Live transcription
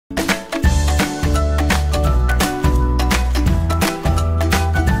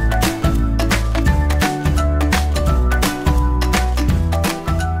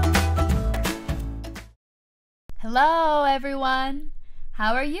everyone!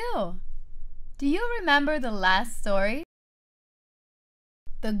 How are you? Do you remember the last story?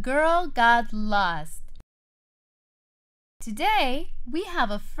 The girl got lost. Today, we have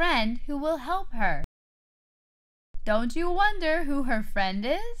a friend who will help her. Don't you wonder who her friend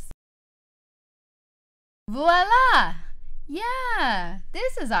is? Voila! Yeah,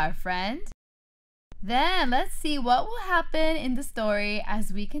 this is our friend. Then let's see what will happen in the story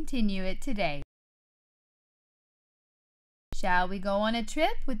as we continue it today. Shall we go on a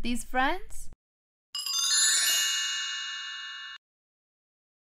trip with these friends?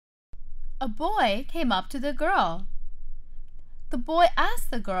 A boy came up to the girl. The boy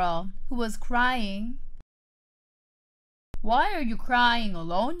asked the girl, who was crying, "Why are you crying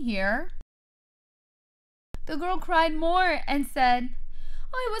alone here?" The girl cried more and said,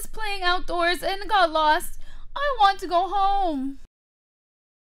 "I was playing outdoors and got lost. I want to go home."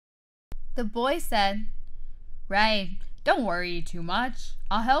 The boy said, "Right, don't worry too much.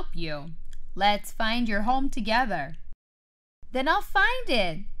 I'll help you. Let's find your home together." "Then I'll find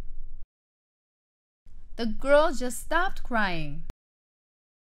it." The girl just stopped crying.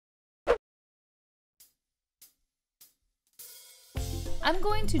 I'm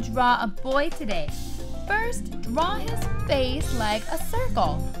going to draw a boy today. First, draw his face like a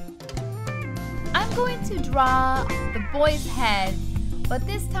circle. I'm going to draw the boy's head, but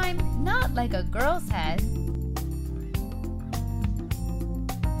this time not like a girl's head.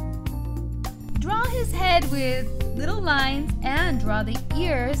 Draw his head with little lines and draw the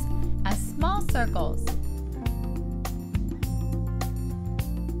ears as small circles.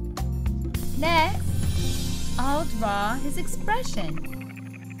 Next, I'll draw his expression.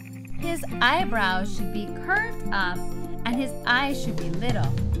 His eyebrows should be curved up and his eyes should be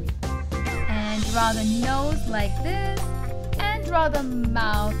little. And draw the nose like this and draw the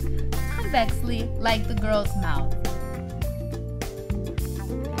mouth convexly like the girl's mouth.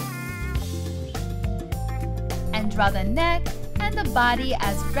 And draw the neck and the body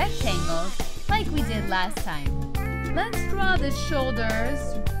as rectangles like we did last time. Let's draw the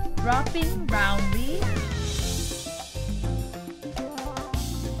shoulders dropping roundly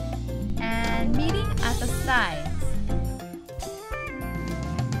and meeting at the sides.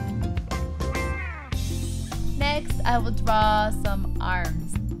 Next, I will draw some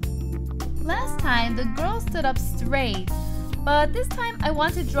arms. Last time, the girl stood up straight, but this time I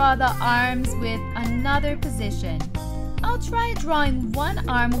want to draw the arms with another position. I'll try drawing one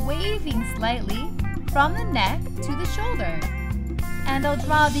arm waving slightly from the neck to the shoulder. And I'll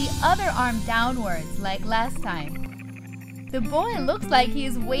draw the other arm downwards like last time. The boy looks like he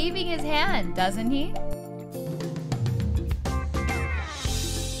is waving his hand, doesn't he?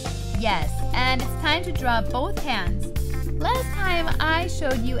 Yes, and it's time to draw both hands. Last time I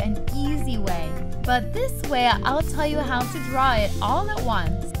showed you an easy way, but this way I'll tell you how to draw it all at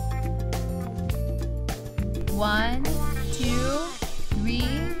once. 1, 2,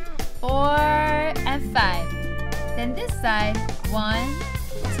 3, 4, and 5. Then this side, 1,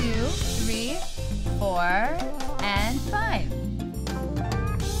 2, 3, 4, and 5.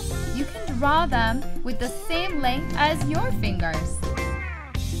 You can draw them with the same length as your fingers.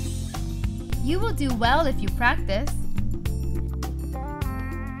 You will do well if you practice.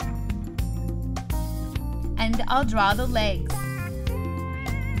 And I'll draw the legs.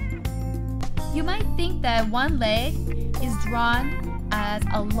 You might think that one leg is drawn as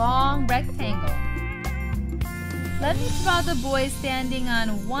a long rectangle. Let me draw the boy standing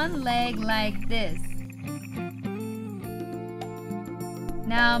on one leg like this.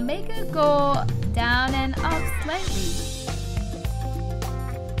 Now make it go down and up slightly.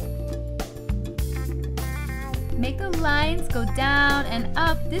 Make the lines go down and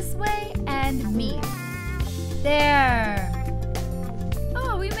up this way and meet. There!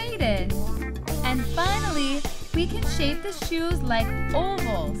 Oh, we made it! And finally, we can shape the shoes like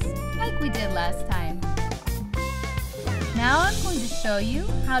ovals, like we did last time. Now I'm going to show you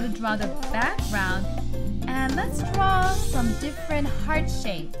how to draw the background, and let's draw some different heart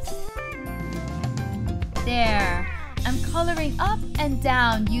shapes. There! I'm coloring up and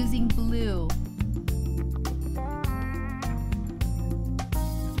down using blue.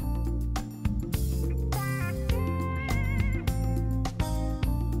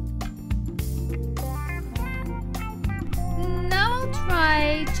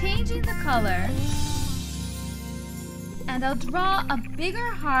 Changing the color, and I'll draw a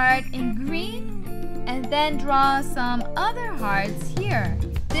bigger heart in green and then draw some other hearts here.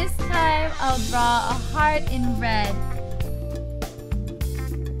 This time I'll draw a heart in red.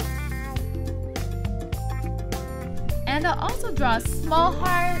 And I'll also draw a small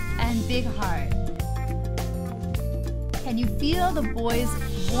heart and big heart. Can you feel the boy's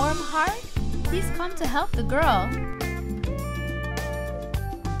warm heart? He's come to help the girl.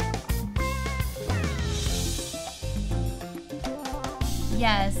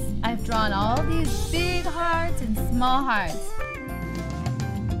 Yes, I've drawn all these big hearts and small hearts.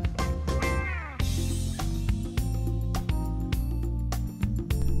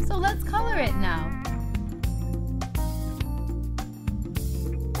 So let's color it now.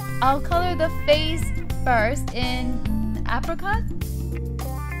 I'll color the face first in apricot.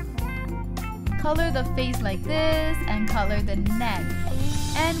 Color the face like this and color the neck.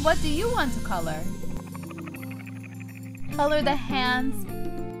 And what do you want to color? Color the hands.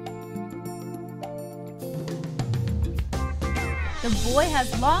 The boy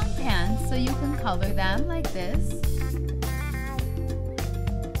has long pants, so you can color them like this.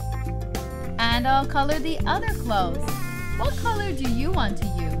 And I'll color the other clothes. What color do you want to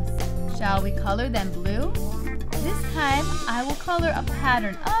use? Shall we color them blue? This time, I will color a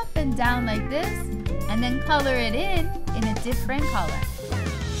pattern up and down like this, and then color it in a different color.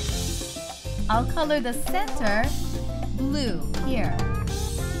 I'll color the center blue here.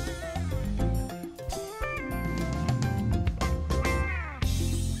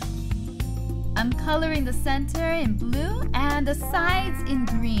 I'm coloring the center in blue and the sides in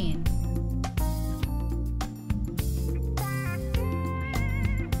green.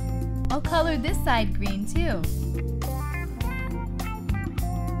 I'll color this side green too.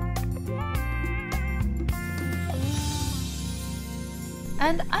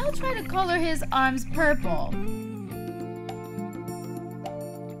 And I'll try to color his arms purple.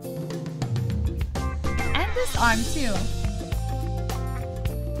 And this arm too.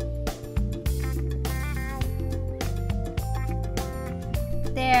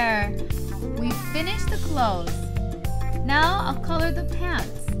 There, we finished the clothes. Now I'll color the pants.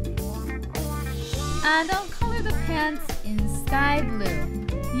 And I'll color the pants in sky blue.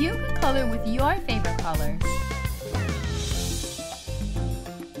 You can color with your favorite colors.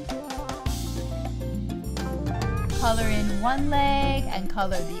 Color in one leg and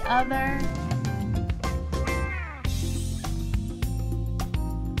color the other.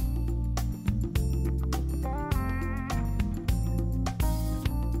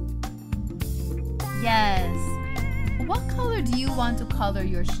 Yes. What color do you want to color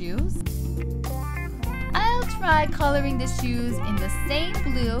your shoes? I'll try coloring the shoes in the same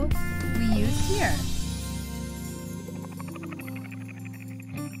blue we used here.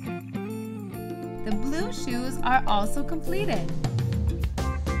 The blue shoes are also completed.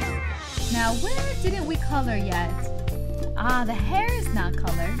 Now, where didn't we color yet? The hair is not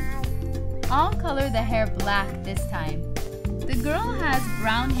colored. I'll color the hair black this time. The girl has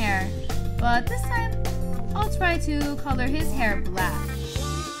brown hair, but this time I'll try to color his hair black.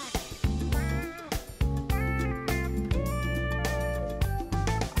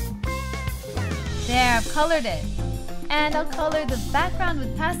 There, I've colored it. And I'll color the background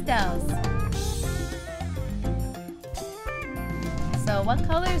with pastels. So what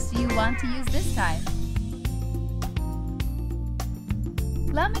colors do you want to use this time?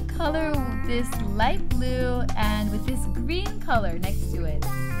 Let me color this light blue and with this green color next to it.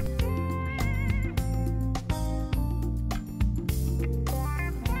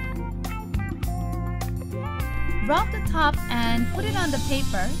 Rub the top and put it on the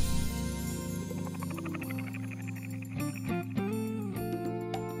paper.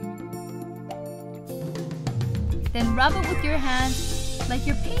 Then rub it with your hands like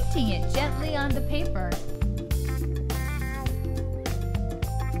you're painting it gently on the paper.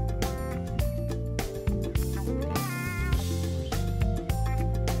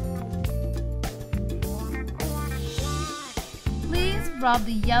 Please rub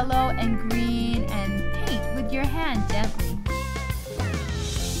the yellow and green and paint with your hand gently.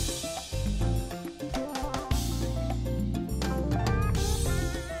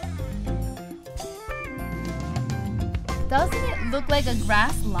 Doesn't it look like a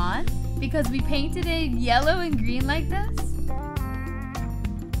grass lawn because we painted it yellow and green like this?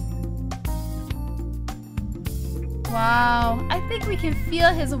 Wow, I think we can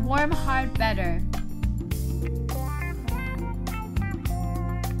feel his warm heart better.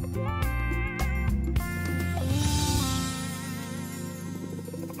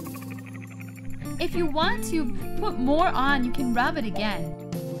 If you want to put more on, you can rub it again.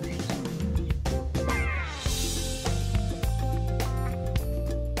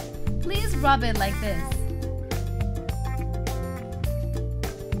 Please rub it like this.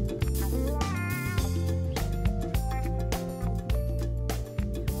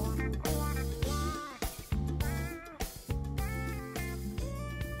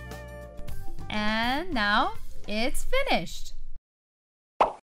 And now It's finished.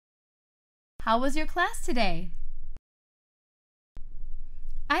 How was your class today?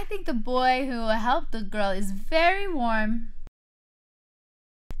 I think the boy who helped the girl is very warm.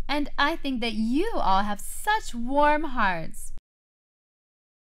 And I think that you all have such warm hearts.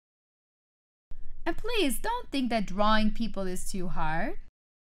 And please don't think that drawing people is too hard.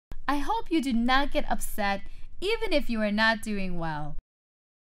 I hope you do not get upset even if you are not doing well.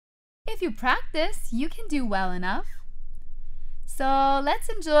 If you practice, you can do well enough. So let's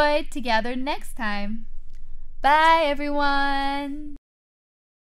enjoy together next time. Bye everyone!